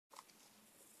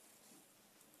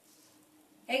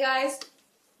Hey guys,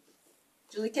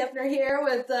 Julie Keppner here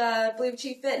with Believe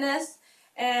Chief Fitness,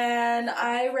 and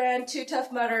I ran 2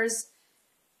 Tough Mudders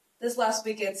this last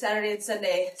weekend, Saturday and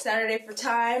Sunday. Saturday for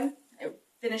time, I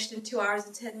finished in 2 hours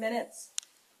and 10 minutes,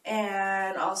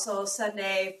 and also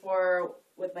Sunday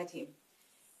with my team.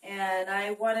 And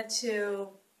I wanted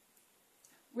to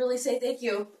really say thank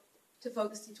you to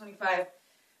Focus T25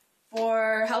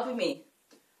 for helping me.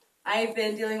 I've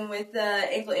been dealing with the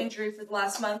ankle injury for the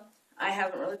last month. I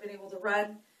haven't really been able to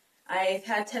run. I've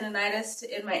had tendonitis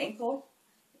in my ankle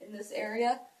in this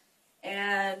area,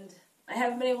 and I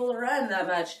haven't been able to run that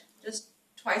much. Just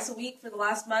twice a week for the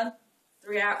last month,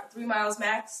 3 miles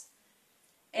max.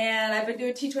 And I've been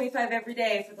doing T25 every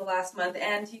day for the last month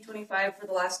and T25 for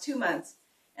the last 2 months.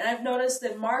 And I've noticed the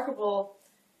remarkable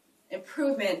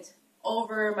improvement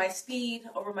over my speed,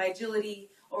 over my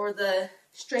agility, over the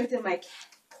strength in my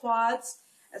quads,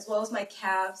 as well as my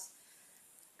calves.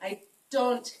 I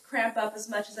don't cramp up as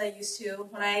much as I used to.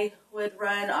 When I would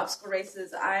run obstacle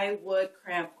races, I would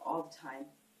cramp all the time.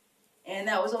 And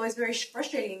that was always very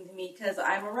frustrating to me because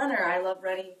I'm a runner. I love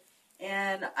running,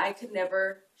 and I could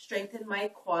never strengthen my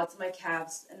quads and my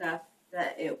calves enough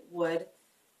that it would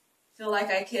feel like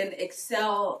I can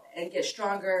excel and get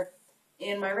stronger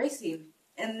in my racing.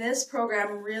 And this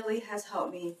program really has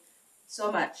helped me so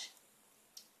much.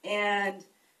 And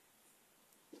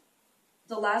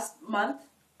the last month,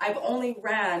 I've only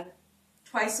ran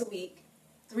twice a week,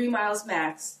 3 miles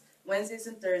max, Wednesdays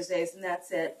and Thursdays, and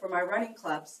that's it for my running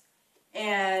clubs.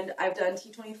 And I've done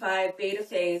T25, beta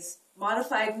phase,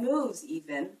 modified moves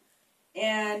even.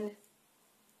 And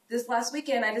this last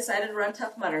weekend, I decided to run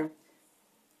Tough Mudder.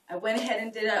 I went ahead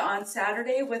and did it on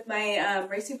Saturday with my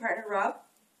racing partner, Rob.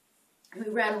 We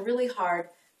ran really hard,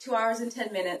 2 hours and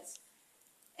 10 minutes,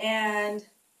 and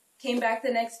came back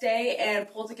the next day and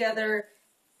pulled together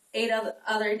 8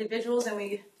 other individuals, and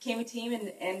we became a team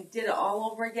and did it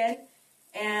all over again.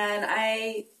 And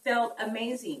I felt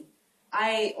amazing.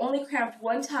 I only cramped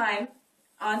one time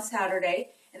on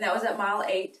Saturday, and that was at mile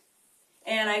 8.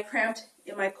 And I cramped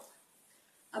in my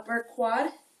upper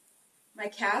quad, my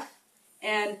calf,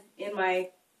 and in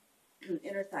my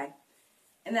inner thigh.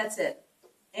 And that's it.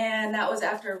 And that was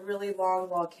after a really long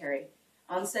log carry.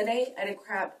 On Sunday, I didn't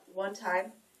cramp one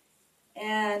time.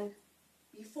 And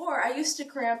before, I used to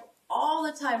cramp all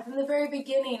the time from the very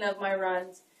beginning of my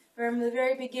runs, from the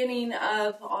very beginning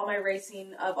of all my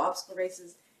racing, of obstacle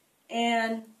races.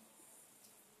 And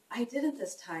I didn't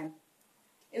this time.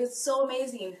 It was so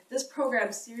amazing. This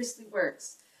program seriously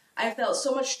works. I felt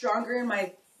so much stronger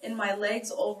in my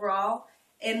legs overall.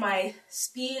 In my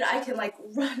speed, I can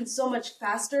run so much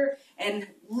faster and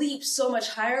leap so much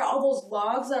higher. All those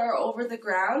logs that are over the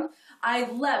ground, I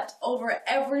leapt over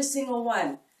every single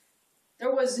one.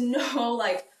 There was no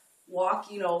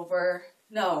walking over.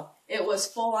 No, it was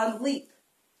full on leap.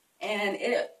 And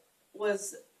it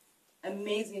was an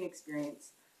amazing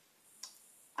experience.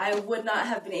 I would not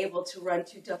have been able to run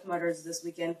 2 Tough Mudders this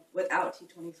weekend without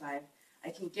T25. I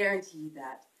can guarantee you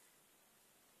that.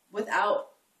 Without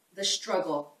the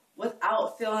struggle,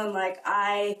 without feeling like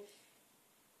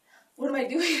what am I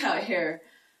doing out here?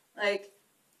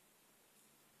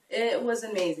 It was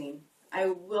amazing. I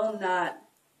will not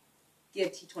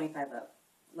give T25 up.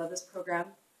 Love this program.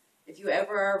 If you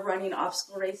ever are running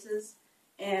obstacle races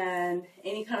and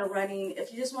any kind of running,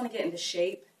 if you just want to get into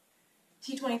shape,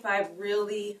 T25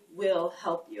 really will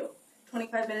help you.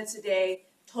 25 minutes a day,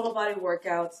 total body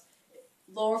workouts,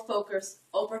 lower focus,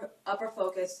 upper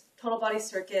focus, total body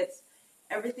circuits.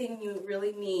 Everything you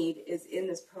really need is in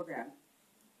this program.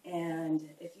 And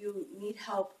if you need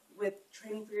help with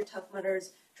training for your Tough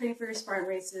Mudders, training for your Spartan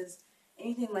races,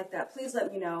 anything like that, please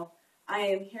let me know. I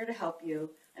am here to help you.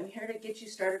 I'm here to get you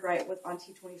started right on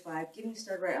T25, getting you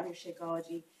started right on your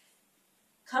Shakeology.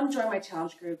 Come join my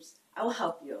challenge groups. I will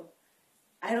help you.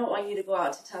 I don't want you to go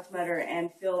out to Tough Mudder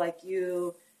and feel like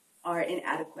you are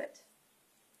inadequate,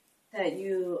 that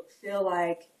you feel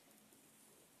like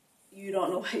you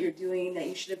don't know what you're doing, that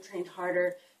you should have trained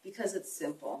harder, because it's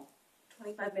simple.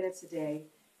 25 minutes a day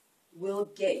will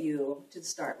get you to the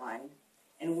start line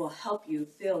and will help you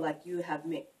feel like you have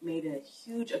made a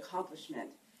huge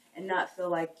accomplishment and not feel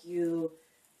like you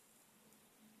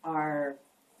are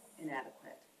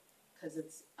inadequate, because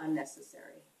it's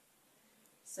unnecessary.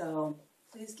 So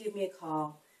please give me a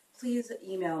call. Please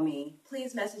email me.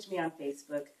 Please message me on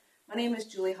Facebook. My name is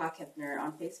Julie Ha-Keppner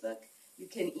on Facebook. You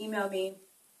can email me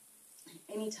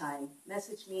anytime.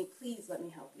 Message me. Please let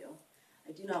me help you.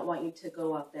 I do not want you to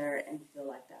go out there and feel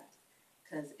like that,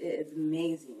 because it is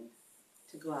amazing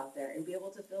to go out there and be able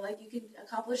to feel like you can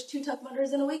accomplish 2 Tough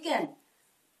Mudders in a weekend.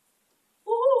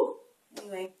 Woohoo!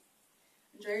 Anyway,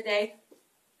 enjoy Enjoy your day.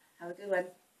 Have a good one.